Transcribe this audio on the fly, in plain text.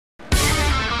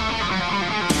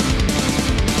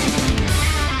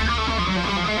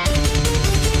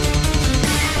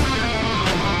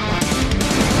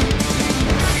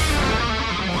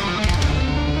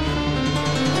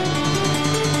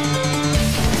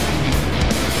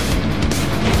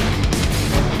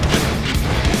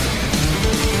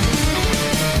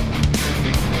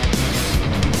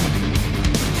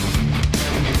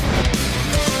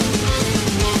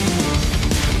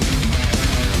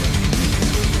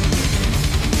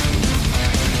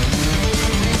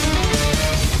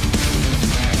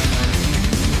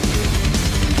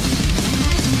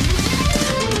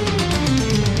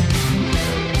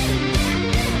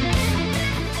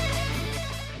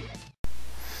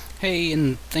Hey,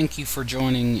 and thank you for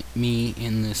joining me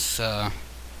in this, I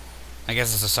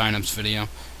guess it's a signups video.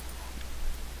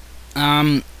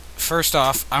 First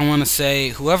off, I want to say,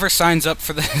 whoever signs up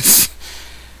for this,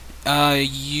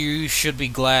 you should be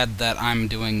glad that I'm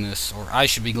doing this, or I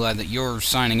should be glad that you're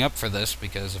signing up for this,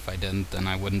 because if I didn't, then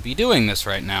I wouldn't be doing this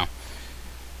right now.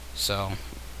 So,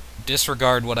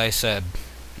 disregard what I said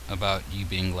about you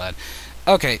being glad.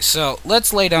 Okay, so,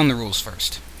 let's lay down the rules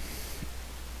first.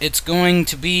 It's going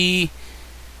to be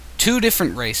two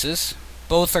different races.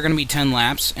 Both are going to be 10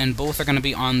 laps, and both are going to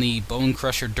be on the Bone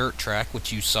Crusher dirt track,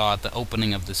 which you saw at the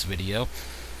opening of this video.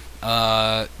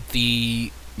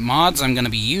 The mods I'm going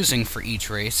to be using for each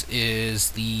race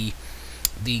is the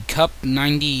Cup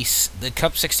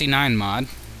 69 mod,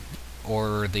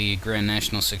 or the Grand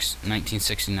National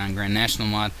 1969 Grand National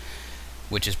mod,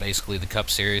 which is basically the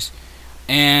Cup series.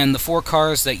 And the four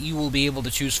cars that you will be able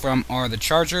to choose from are the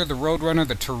Charger, the Roadrunner,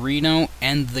 the Torino,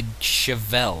 and the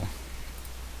Chevelle.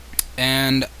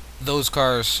 And those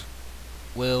cars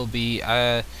will be,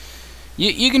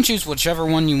 you can choose whichever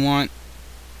one you want.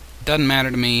 Doesn't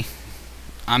matter to me.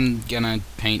 I'm gonna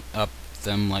paint up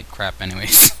them like crap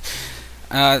anyways.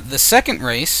 The second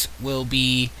race will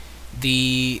be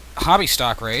the hobby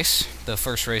stock race. The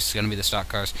first race is gonna be the stock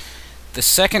cars. The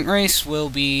second race will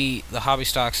be the hobby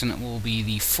stocks, and it will be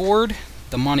the Ford,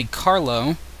 the Monte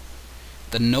Carlo,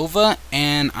 the Nova,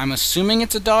 and I'm assuming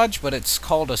it's a Dodge, but it's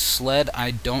called a sled.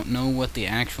 I don't know what the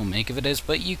actual make of it is,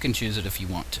 but you can choose it if you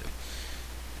want to.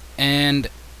 And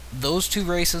those two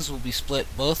races will be split.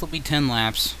 Both will be 10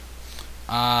 laps.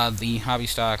 The hobby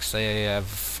stocks, they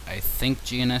have, I think,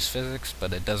 GNS physics,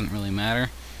 but it doesn't really matter.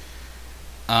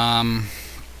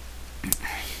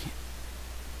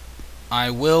 I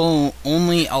will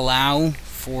only allow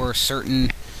for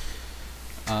certain.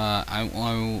 What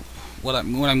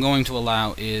I'm going to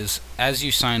allow is, as you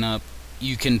sign up,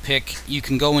 you can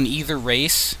go in either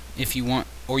race if you want,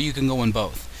 or you can go in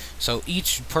both. So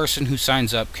each person who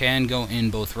signs up can go in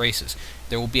both races.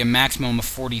 There will be a maximum of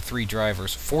 43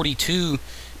 drivers, 42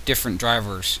 different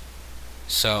drivers.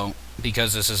 So,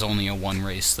 because this is only a one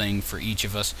race thing for each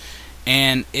of us.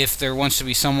 And if there wants to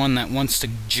be someone that wants to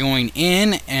join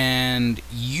in, and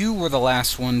you were the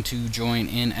last one to join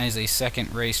in as a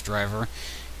second race driver,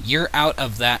 you're out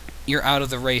of that. You're out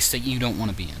of the race that you don't want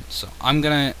to be in. So I'm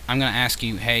gonna ask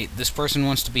you, hey, this person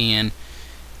wants to be in.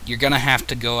 You're gonna have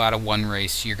to go out of one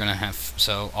race. You're gonna have.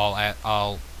 So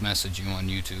I'll message you on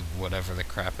YouTube, whatever the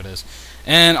crap it is,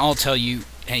 and I'll tell you,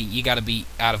 hey, you got to be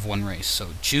out of one race. So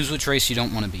choose which race you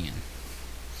don't want to be in.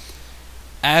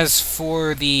 As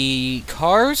for the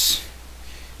cars,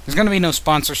 there's going to be no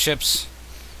sponsorships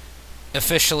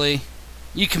officially.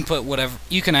 You can put whatever.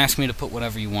 You can ask me to put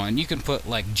whatever you want. You can put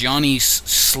like Johnny's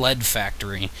Sled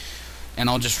Factory, and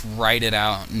I'll just write it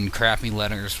out in crappy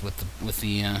letters with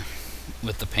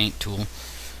the paint tool,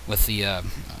 with the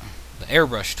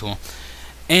airbrush tool.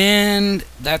 And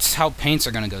that's how paints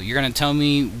are going to go. You're going to tell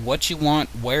me what you want,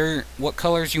 what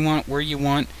colors you want, where you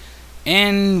want,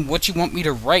 and what you want me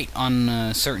to write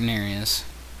on certain areas,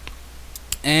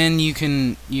 and you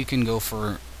can go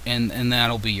for, and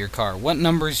that'll be your car. What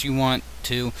numbers you want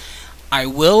to. I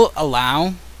will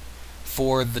allow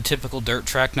for the typical dirt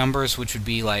track numbers, which would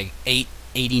be like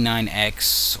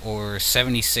 889X or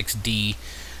 76D,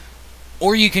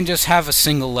 or you can just have a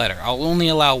single letter. I'll only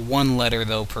allow one letter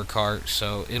though per car,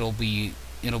 so it'll be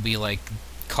like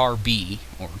car B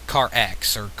or car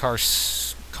X or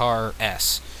car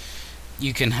S.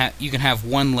 You can have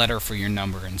one letter for your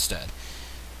number instead,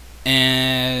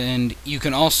 and you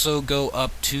can also go up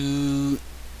to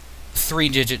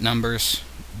 3-digit numbers.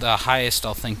 The highest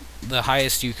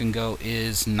you can go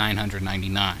is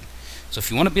 999. So if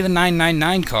you want to be the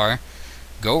 999 car,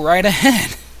 go right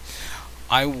ahead.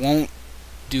 I won't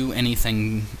do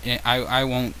anything. I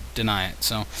won't deny it.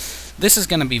 So this is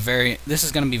going to be very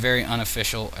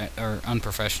unofficial, or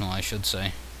unprofessional, I should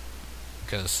say.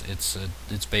 Because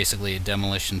it's basically a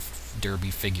Demolition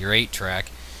Derby figure 8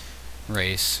 track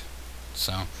race.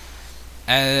 So,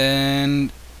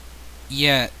 and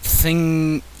yeah,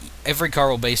 every car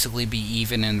will basically be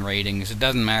even in ratings. It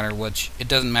doesn't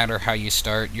matter how you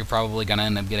start. You're probably gonna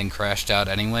end up getting crashed out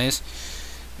anyways.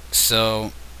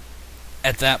 So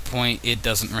at that point, it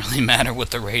doesn't really matter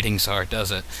what the ratings are,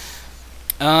 does it?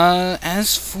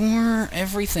 As for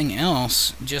everything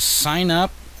else, just sign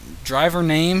up, driver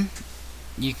name.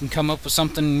 You can come up with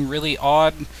something really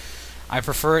odd. I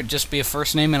prefer it just be a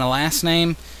first name and a last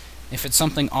name. If it's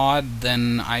something odd,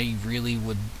 then I really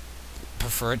would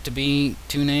prefer it to be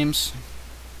 2 names.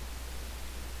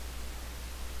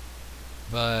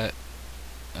 But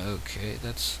okay,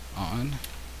 that's odd.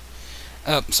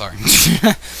 Oh, sorry.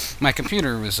 My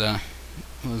computer was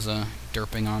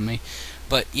derping on me.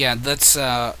 But yeah, that's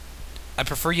I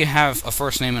prefer you have a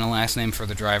first name and a last name for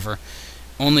the driver.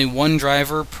 Only one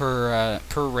driver per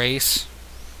race,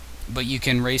 but you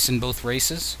can race in both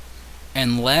races,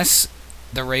 unless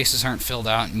the races aren't filled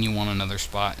out and you want another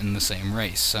spot in the same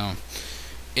race. So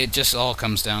it just all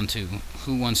comes down to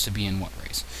who wants to be in what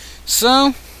race.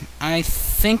 So I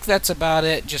think that's about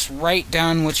it. Just write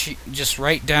down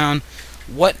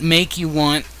what make you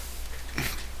want.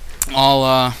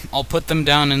 I'll put them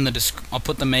down in the I'll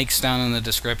put the makes down in the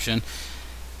description.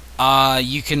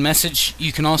 You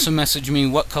can also message me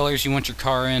what colors you want your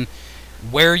car in,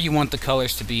 where you want the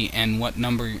colors to be, and what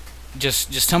number.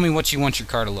 Just tell me what you want your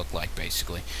car to look like,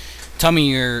 basically. Tell me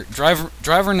your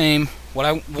driver name. What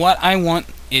I want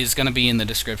is going to be in the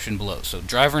description below. So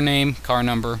driver name, car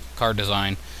number, car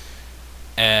design,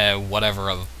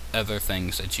 whatever other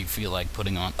things that you feel like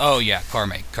putting on. Oh yeah, car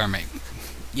make.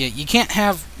 Yeah, you can't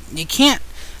have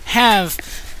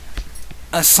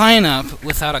a sign up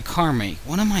without a car make.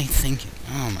 What am I thinking?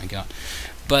 Oh my god.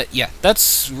 But yeah,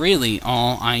 that's really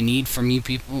all I need from you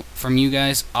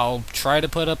guys. I'll try to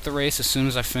put up the race as soon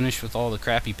as I finish with all the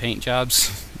crappy paint jobs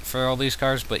for all these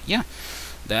cars. But yeah,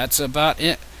 that's about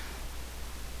it.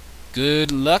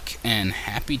 Good luck and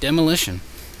happy demolition.